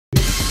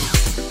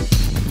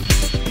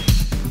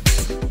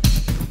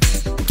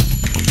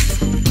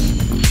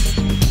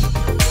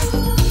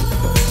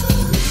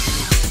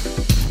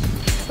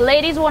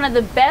Ladies, one of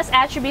the best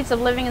attributes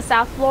of living in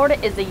South Florida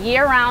is the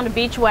year-round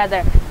beach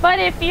weather. But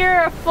if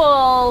you're a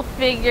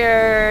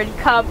full-figured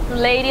cup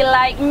lady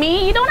like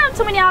me, you don't have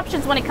too many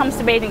options when it comes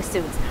to bathing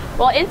suits.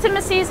 Well,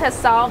 Intimacies has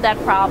solved that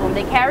problem.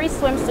 They carry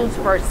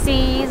swimsuits for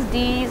C's,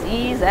 D's,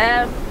 E's,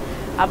 F.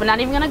 I'm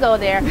not even gonna go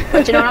there,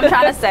 but you know what I'm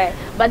trying to say.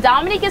 But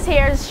Dominique is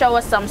here to show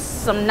us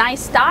some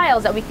nice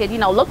styles that we could, you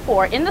know, look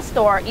for in the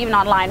store, even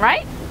online,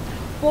 right?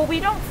 Well, we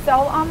don't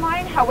sell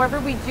online. However,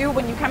 we do.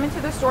 When you come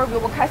into the store, we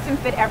will custom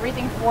fit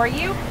everything for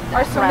you.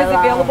 Our swim is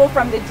available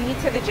from the D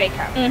to the J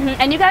cup.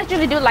 And you guys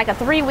usually do like a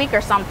 3-week or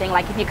something.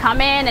 Like if you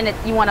come in and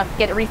you want to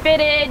get it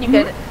refitted, you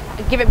could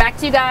give it back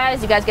to you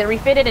guys get it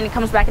refitted, and it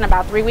comes back in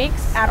about 3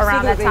 weeks. Absolutely.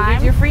 Around that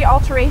time. We do free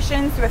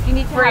alterations, so if you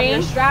need to have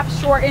your straps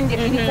shortened, if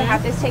you need to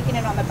have this taken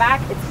in on the back,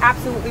 it's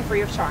absolutely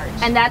free of charge.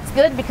 And that's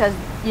good because,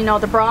 you know,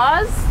 the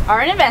bras are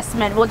an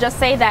investment, we'll just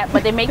say that,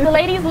 but they make the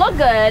ladies look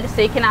good,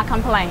 so you cannot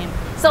complain.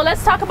 So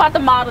let's talk about the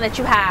model that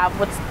you have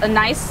with a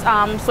nice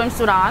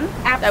swimsuit on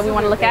that we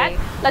want to look at.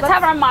 Let's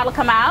have our model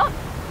come out.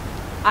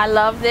 I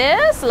love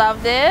this,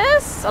 love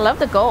this. I love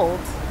the gold.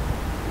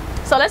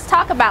 So let's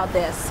talk about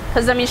this,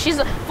 because I mean,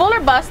 she's fuller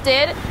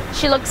busted.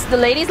 The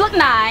ladies look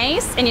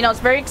nice, and you know,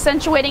 it's very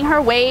accentuating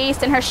her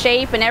waist and her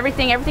shape and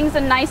everything. Everything's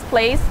in a nice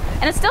place,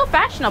 and it's still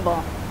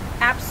fashionable.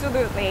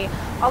 Absolutely.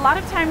 A lot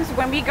of times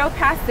when we go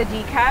past the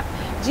D cup,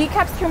 G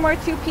cups can wear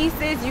 2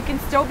 pieces. You can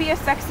still be a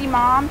sexy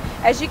mom.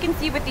 As you can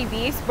see with the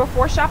Beast,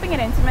 before shopping at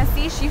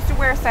Intimacy, she used to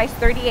wear a size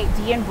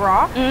 38D in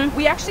bra.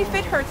 We actually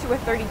fit her to a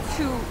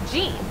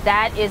 32G.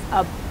 That is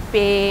a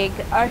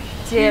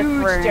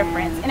huge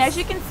difference. And as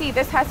you can see,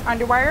 this has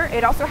underwire.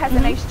 It also has a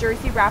nice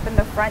jersey wrap in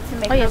the front to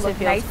make her look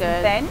nice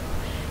and thin.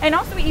 And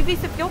also, Evie,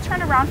 if you'll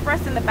turn around for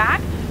us in the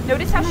back,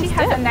 notice how she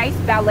has a nice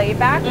ballet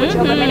back, which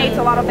eliminates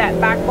a lot of that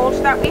back bulge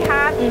that we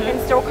have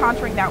and still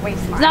contouring that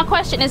waistline. Now,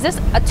 question, is this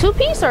a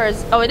 2-piece or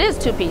is, it is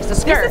 2-piece, the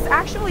skirt? This is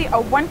actually a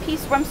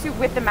 1-piece swimsuit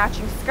with the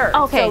matching skirt.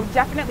 Okay. So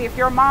definitely, if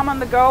you're a mom on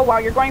the go while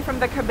you're going from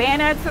the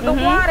cabana to the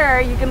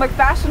water, you can look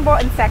fashionable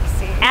and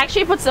sexy. I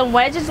actually put some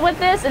wedges with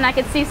this, and I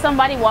could see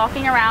somebody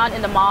walking around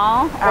in the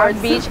mall or the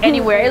beach,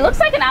 anywhere. It looks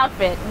like an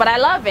outfit, but I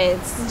love it.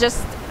 It's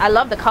just, I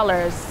love the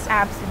colors.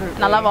 Absolutely.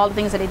 And I love all the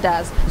things that he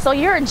does. So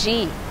you're a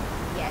G.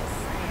 Yes,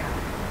 I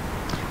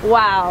am.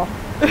 Wow.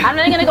 I'm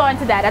not going to go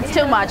into that. That's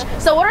too much.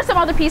 So what are some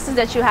other pieces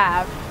that you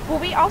have? Well,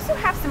 we also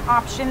have some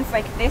options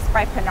like this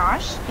by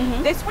Panache.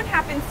 This one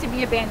happens to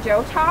be a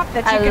bandeau top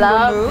that you can remove.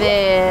 I love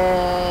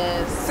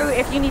this. So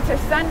if you need to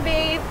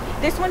sunbathe,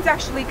 this one's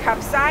actually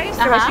cup size.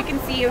 So as you can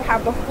see, you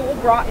have the full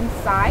bra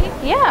inside.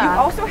 Yeah. You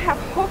also have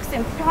hooks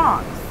and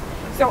prongs.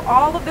 So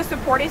all of the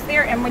support is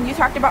there, and when you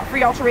talked about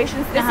free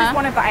alterations, this is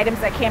one of the items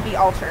that can be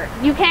altered.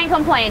 You can't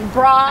complain.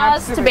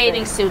 Bras to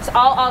bathing suits,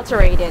 all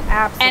alterated.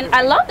 Absolutely. And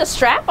I love the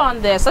strap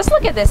on this. Let's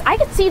look at this. I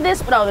could see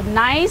this with a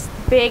nice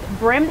big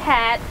brimmed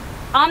hat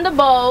on the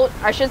boat,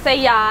 or I should say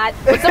yacht,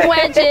 with some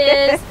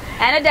wedges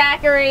and a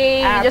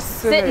daiquiri, just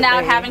sitting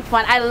out having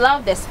fun. I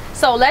love this.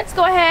 So let's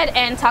go ahead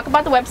and talk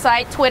about the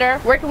website, Twitter.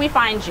 Where can we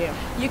find you?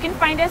 You can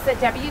find us at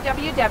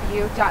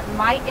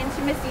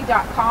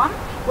www.myintimacy.com.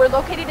 We're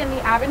located in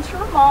the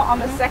Aventura Mall on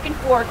the 2nd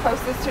floor,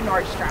 closest to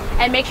Nordstrom.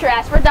 And make sure to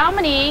ask for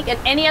Dominique and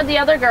any of the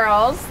other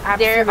girls.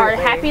 They are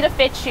happy to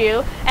fit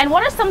you. And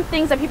what are some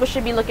things that people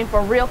should be looking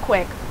for real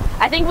quick?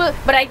 I think,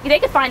 they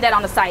could find that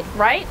on the site,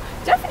 right?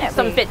 Definitely.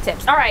 Some fit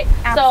tips. All right.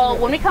 So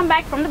when we come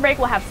back from the break,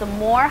 we'll have some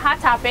more hot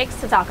topics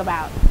to talk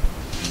about.